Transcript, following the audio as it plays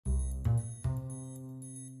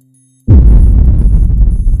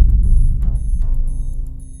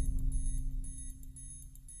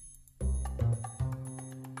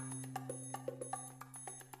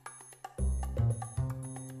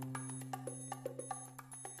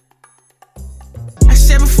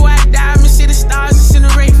stars, it's in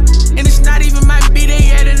the race. And it's not even my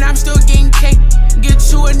B-day yet, and I'm still getting cake. Get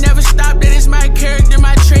to it, never stop, that is my character,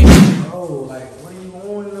 my trait. Oh, like, what are you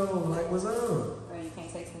on though? Like, what's up? Bro, you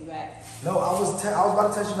can't text me back. No, I was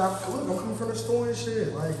about to text you now. Look, I'm coming from the store and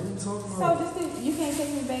shit. Like, what are you talking about? So you can't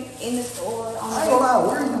text me back in the store. I ain't gonna lie,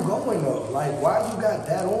 where are you going though? Like, why you got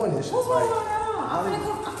that on and shit? What's going like, on? I'm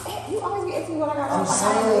gonna come. You always be asking me what I got on. I'm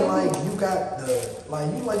saying, like, you got the, like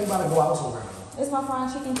you about to go out somewhere now. It's my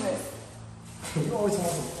fried chicken dress. You always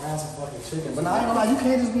want some fried some fucking chicken, but now I ain't gonna lie, you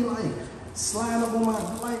can't just be like sliding up on my,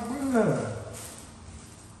 like, bruh.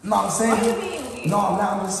 No, I'm saying. What do you mean? No,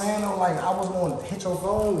 I'm just saying though, like, I was gonna hit your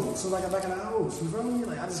phone as soon as I got back in the house. You feel me?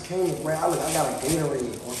 Like, I just came to grab. I got a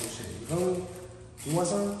Gatorade or some shit. You feel me? You want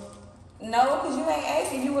some? No, because you ain't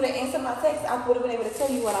asked. If you would have answered my text, I would have been able to tell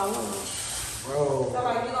you what I wanted. Bro. So,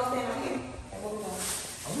 like, you gonna stand right here? Like, what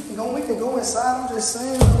we doing? We can go inside. I'm just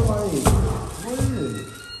saying, like, what?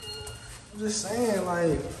 I'm just saying,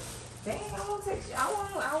 like. Dang, I won't text you. I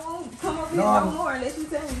won't come up here no more unless you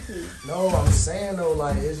tell me to. No, I'm saying though,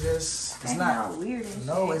 like, it's not weird.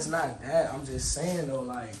 No, it's not that. I'm just saying though,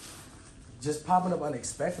 like, just popping up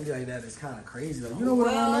unexpectedly like that is kind of crazy. Like, you know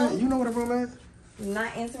what I'm at? You know what I'm at?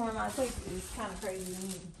 Not answering my text is kind of crazy to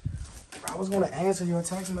me. I was gonna answer your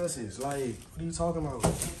text message. Like, what are you talking about?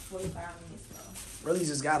 45 minutes though. Really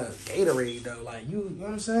just got a Gatorade though. Like, you know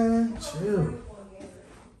what I'm saying? Chill.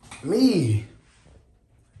 Me.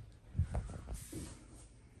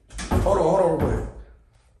 Hold on real quick.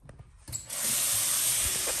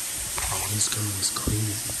 Oh, this girl is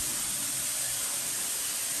crazy.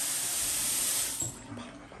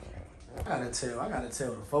 I gotta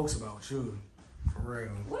tell the folks about you. For real.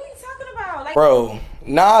 What are you talking about? Like, bro,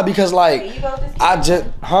 nah, because like, here you go with this I just,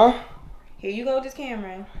 Here you go with this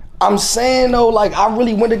camera. I'm saying though, like, I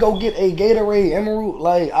really went to go get a Gatorade Emerald.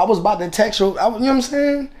 Like, I was about to text you. You know what I'm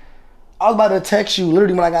saying? I was about to text you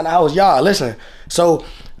literally when I got in the house. Y'all, listen. So,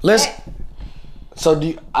 listen. So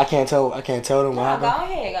I can't tell them what happened. Go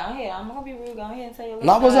ahead. I'm gonna be rude. Go ahead and tell you.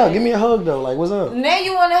 No, what's up? Give me a hug though. Like, what's up? Now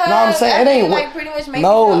you want to hug? No, I'm saying it ain't. Like, pretty much make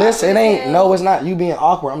no, listen, it ain't. No, it's not you being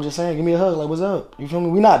awkward. I'm just saying, give me a hug. Like, what's up? You feel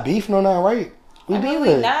me? We not beefing or nothing, right? We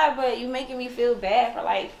we not, but you making me feel bad for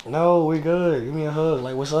like. No, we good. Give me a hug.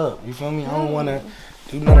 Like, what's up? You feel me? I don't want to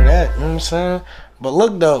do none of that. You know what I'm saying? But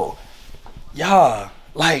look though, y'all.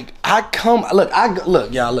 Like,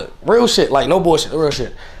 y'all. Look, real shit. Like, no bullshit. Real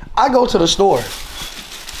shit. I go to the store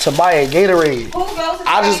to buy a Gatorade. Who goes to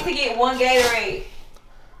the to get one Gatorade?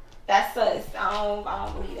 That's sus. I don't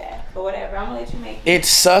believe that. But whatever, I'm gonna let you make it. It's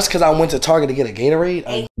sus because I went to Target to get a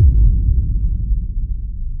Gatorade.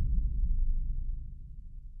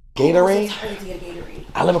 Gatorade?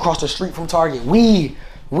 I live across the street from Target. We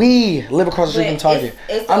live across the street from Target.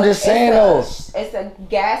 I'm just saying though. It's a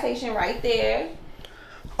gas station right there.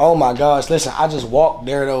 Oh my gosh, listen, I just walked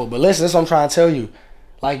there though. But listen, this is what I'm trying to tell you.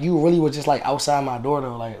 Like, you really was just like outside my door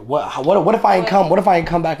though. Like, what if I ain't come? What if I ain't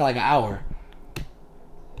come back in like an hour?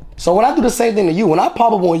 So when I do the same thing to you, when I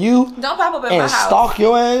pop up on you, don't pop up in my house and stalk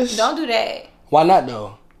your ass. Don't do that. Why not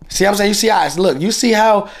though? See what I'm saying? You see how it's look. You see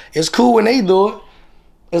how it's cool when they do it.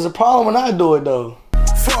 It's a problem when I do it though.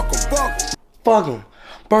 Fuck them.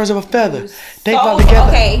 Birds of a feather. They fly together.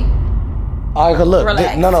 Okay. All right,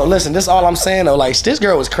 look. No, listen. This is all I'm saying though. Like, this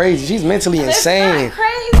girl was crazy. She's mentally insane. Not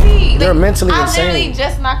crazy. They're mentally insane. I literally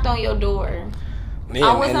just knocked on your door.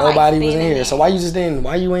 Yeah, and nobody was in here. So why you just didn't?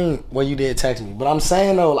 Why you ain't? Well, you did text me, but I'm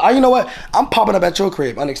saying though, you know what? I'm popping up at your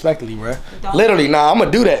crib unexpectedly, bro. Literally, I'm gonna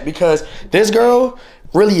do that because this girl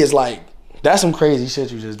really is like, that's some crazy shit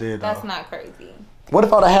you just did. That's not crazy. What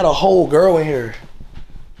if I'd have had a whole girl in here?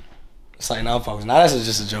 It's like, nah, folks. Nah, that's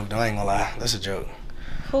just a joke though. I ain't gonna lie, that's a joke.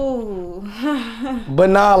 Ooh. But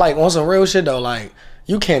nah, like on some real shit though, like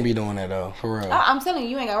you can't be doing that though, for real. I'm telling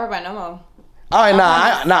you ain't gotta worry about no more. All right,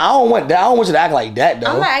 I don't want that. I don't want you to act like that though.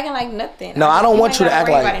 I'm not acting like nothing. No, I don't want you to act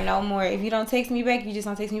like. About it no more. If you don't text me back, you just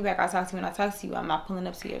don't text me back. I'll talk to you when I talk to you. I'm not pulling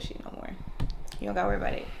up to your shit no more. You don't gotta worry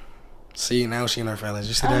about it. See, now she in her feelings.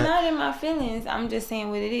 You see that? I'm not in my feelings. I'm just saying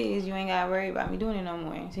what it is. You ain't gotta worry about me doing it no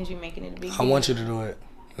more since you're making it a big deal. I want you to do it.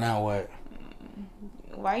 Now what?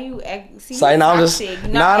 Why you act? See, so now I'm just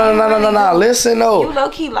no. Listen, no. You low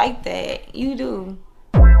key like that. You do.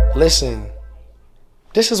 Listen.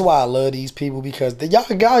 This is why I love these people because y'all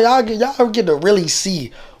get to really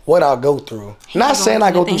see what I go through. Not saying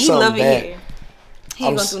I go through something bad. He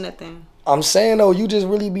ain't going through nothing. I'm saying though, you just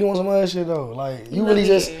really be on some other shit though. Like you really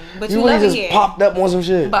just popped up on some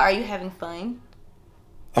shit. But are you having fun?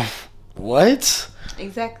 What?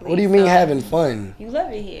 Exactly. What do you mean having fun? You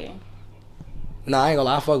love it here. Nah, I ain't gonna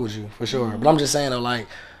lie, I fuck with you for sure. But I'm just saying though, like,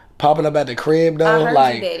 popping up at the crib though, I heard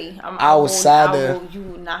like you, Daddy. outside the. You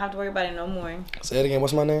will not have to worry about it no more. Say it again.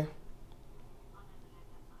 What's my name?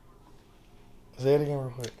 Say it again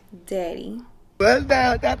real quick. Daddy. What's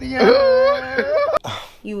down, Dr. Young?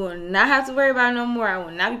 You will not have to worry about it no more. I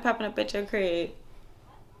will not be popping up at your crib.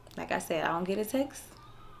 Like I said, I don't get a text.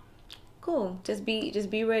 Cool. Just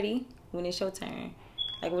be ready when it's your turn.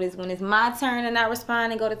 Like when it's my turn to not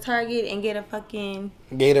respond and go to Target and get a fucking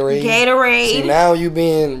Gatorade. See, now you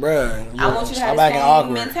being, bruh. I want you to have the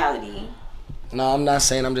same mentality. No, I'm not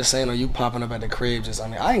saying. I'm just saying, are you popping up at the crib? Just, I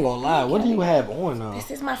mean, I ain't gonna lie. What do you have on though?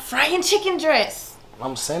 This is my frying chicken dress.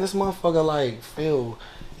 I'm saying this motherfucker like feel.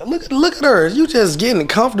 Look at her. You just getting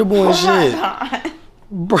comfortable and shit. God.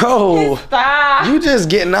 Bro, Stop. you just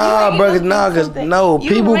get cause no, you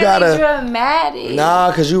people really gotta dramatic.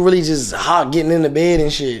 cause you really just hot getting in the bed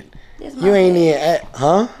and shit. You ain't even at,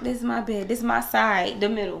 huh? This is my bed. This is my side, the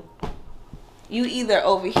middle. You either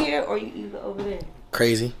over here or you either over there.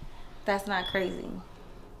 Crazy. That's not crazy.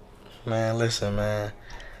 Man, listen, man.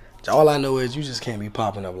 All I know is you just can't be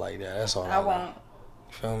popping up like that. That's all. I won't.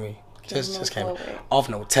 You feel me? Just can't be off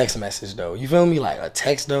no text message though. You feel me? Like a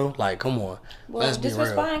text though. Like, come on. Well, let's be real. just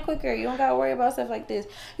respond quicker. You don't gotta worry about stuff like this.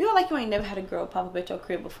 You know, like you ain't never had a girl pop up at your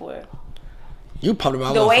crib before. You popped up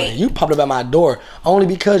at my door only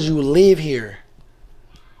because you live here.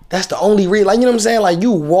 That's the only reason. Like, you know what I'm saying? Like,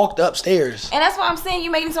 you walked upstairs. And that's why I'm saying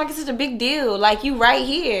you making it sound like it's such a big deal. Like, you right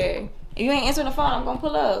here. If you ain't answering the phone, I'm gonna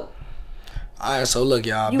pull up. All right, so look,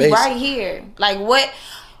 y'all. You right here. Like, what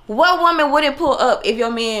woman wouldn't pull up if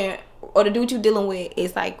your man or the dude you dealing with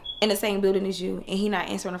is like in the same building as you and he not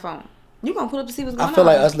answering the phone? You gonna pull up to see what's going on. I feel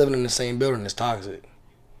like us living in the same building is toxic.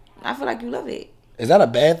 I feel like you love it. Is that a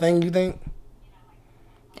bad thing, you think?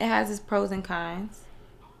 It has its pros and cons.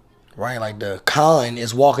 Right, like the con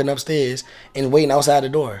is walking upstairs and waiting outside the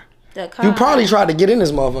door. The con. You probably tried to get in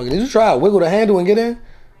this motherfucker. Did you try to wiggle the handle and get in?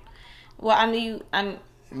 Well, I knew you.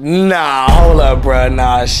 Nah, hold up, bruh.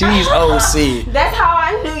 Nah, she's OC. That's how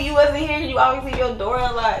I knew you wasn't here. You always leave your door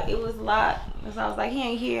unlocked. It was locked. So I was like, he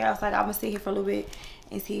ain't here. I was like, I'm gonna sit here for a little bit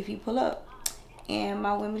and see if he pull up. And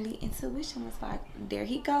my womanly intuition was like, there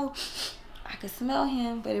he go. I could smell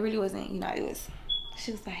him, but it really wasn't. You know, it was.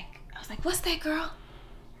 She was like, I was like, what's that, girl?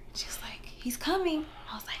 She was like, he's coming.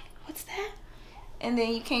 I was like, what's that? And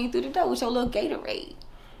then you came through the door with your little Gatorade.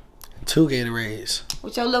 2 Gatorades.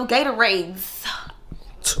 With your little Gatorades.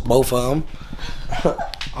 Both of them.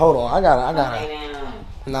 Hold on, I gotta.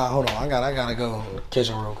 Nah, hold on, I gotta go to the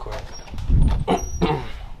kitchen real quick.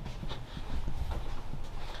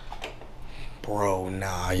 Bro,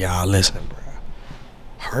 nah, y'all, listen, bro.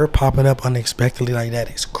 Her popping up unexpectedly like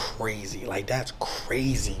that is crazy. Like, that's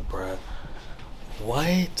crazy, bro.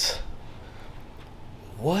 What?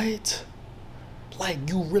 Like,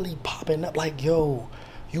 you really popping up? Like, yo,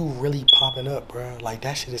 you really popping up, bro. Like,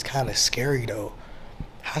 that shit is kind of scary, though.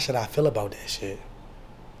 How should I feel about that shit?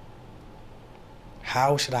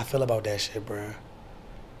 How should I feel about that shit, bro?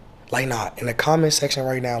 Like, nah, in the comment section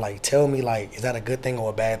right now, like, tell me, like, is that a good thing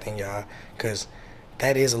or a bad thing, y'all? Because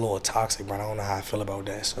that is a little toxic, bro. I don't know how I feel about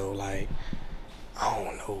that. So, like, I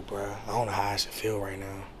don't know, bro. I don't know how I should feel right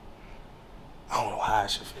now. I don't know how I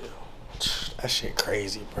should feel. That shit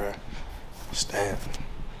crazy, bro. Stand.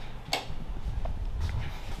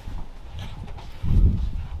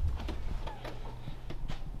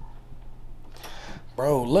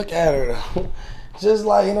 Bro, look at her though. Just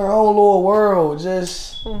like in her own little world.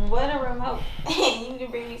 Just. What a remote. You need to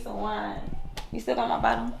bring me some wine. You still got my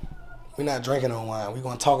bottle? We're not drinking no wine. We're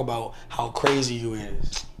gonna talk about how crazy you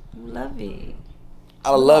is. You love it.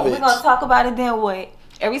 I love it. We're gonna talk about it then what?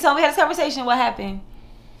 Every time we had this conversation, what happened?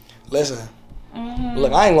 Listen.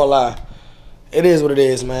 Look, I ain't gonna lie. It is what it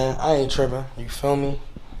is, man. I ain't tripping. You feel me?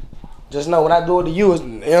 Just know when I do it to you, you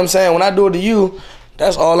know what I'm saying? When I do it to you,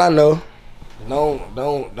 that's all I know.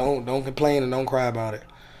 Don't complain and don't cry about it.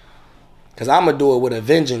 Cause I'ma do it with a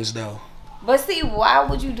vengeance though. But see, why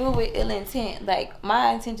would you do it with ill intent? Like,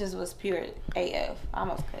 my intentions was pure AF. I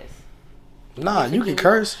almost cuss. Nah, you can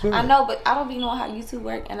curse. I know, but I don't be knowing how YouTube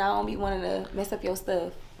work, and I don't be wanting to mess up your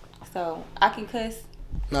stuff. So I can cuss.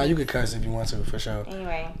 Nah, you can curse if you want to, for sure.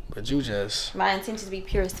 Anyway. But you just. My intentions be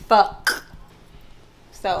pure as fuck.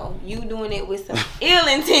 So you doing it with some ill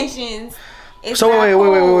intentions. So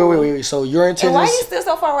wait. So your intentions. And why are you still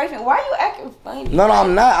so far away from? Why are you acting funny? No,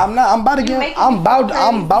 I'm not. I'm about to get. I'm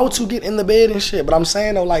about to get in the bed and shit. But I'm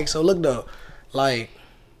saying though, like, so look though, like,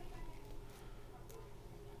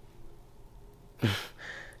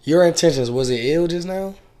 your intentions, was it ill just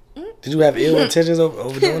now? Did you have ill intentions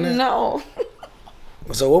over doing that? No.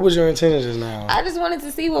 So what was your intention just now? I just wanted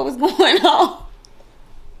to see what was going on.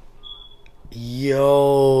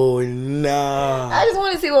 Yo, nah. I just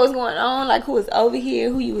want to see what was going on, like who was over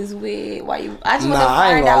here, who you was with, why you. I just want to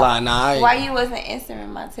I ain't find gonna out lie. Nah, why you wasn't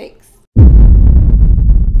answering my texts.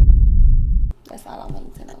 That's all I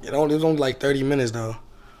wanted to know. It was only like 30 minutes though.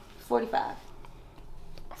 45.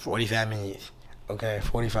 45 minutes. Okay,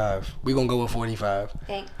 45. We gonna go with 45.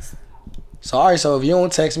 Thanks. So alright, so if you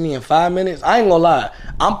don't text me in 5 minutes, I ain't gonna lie.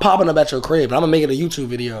 I'm popping up at your crib and I'm gonna make it a YouTube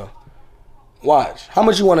video. Watch. How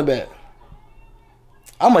much you wanna bet?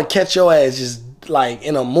 I'm gonna catch your ass just like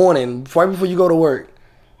in the morning, right before you go to work.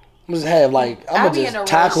 I'm just have like I'm gonna just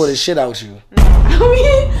tackle the shit out you.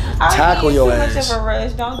 Tackle your ass. Much of a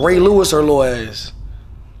rush. Don't Ray Lewis or little ass.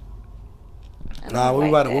 Nah,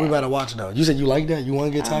 what like we about to watch though? You said you like that? You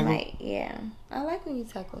wanna get tackled? Yeah. I like when you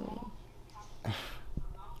tackle me.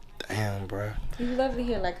 Damn, bro. You love to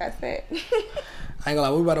hear, like I said. I ain't gonna lie,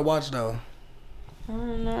 what we about to watch though? I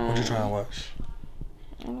don't know. What you trying to watch?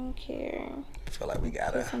 I don't care. I feel like we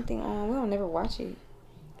gotta. Put something on. We don't never watch it.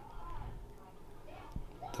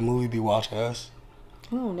 The movie be watching us.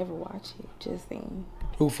 We don't never watch it. Just saying.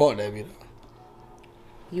 Who fought that be though?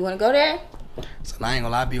 You wanna go there? So I ain't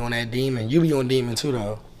gonna lie, I be on that demon. You be on demon too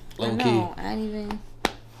though. Low key. I ain't even.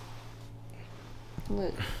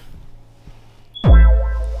 Look.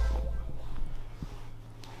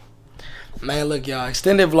 Man, look, y'all.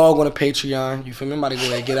 Extended vlog on the Patreon. You feel me? I'm about to go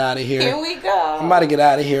ahead and get out of here. Here we go. I'm about to get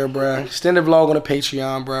out of here, bro. Extended vlog on the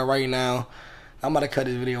Patreon, bro. Right now, I'm about to cut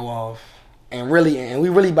this video off, and we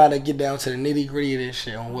really about to get down to the nitty gritty of this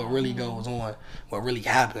shit on what really goes on, what really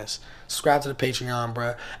happens. Subscribe to the Patreon,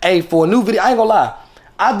 bro. Hey, for a new video, I ain't gonna lie.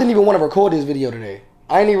 I didn't even want to record this video today.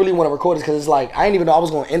 I didn't even really want to record this because it's like I didn't even know I was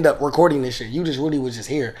gonna end up recording this shit. You just really was just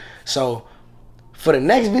here. So for the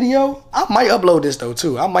next video, I might upload this though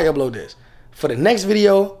too. I might upload this. For the next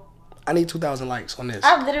video, I need 2,000 likes on this.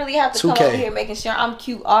 I literally have to 2K. come over here making sure I'm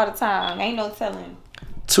cute all the time. Ain't no telling.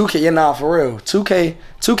 2K, yeah, nah, for real. 2K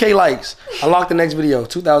likes. Unlock the next video.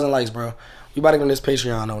 2,000 likes, bro. We about to go on this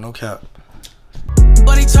Patreon, though, no cap.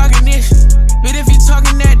 But he talking this. But if he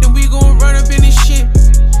talking that, then we gon' run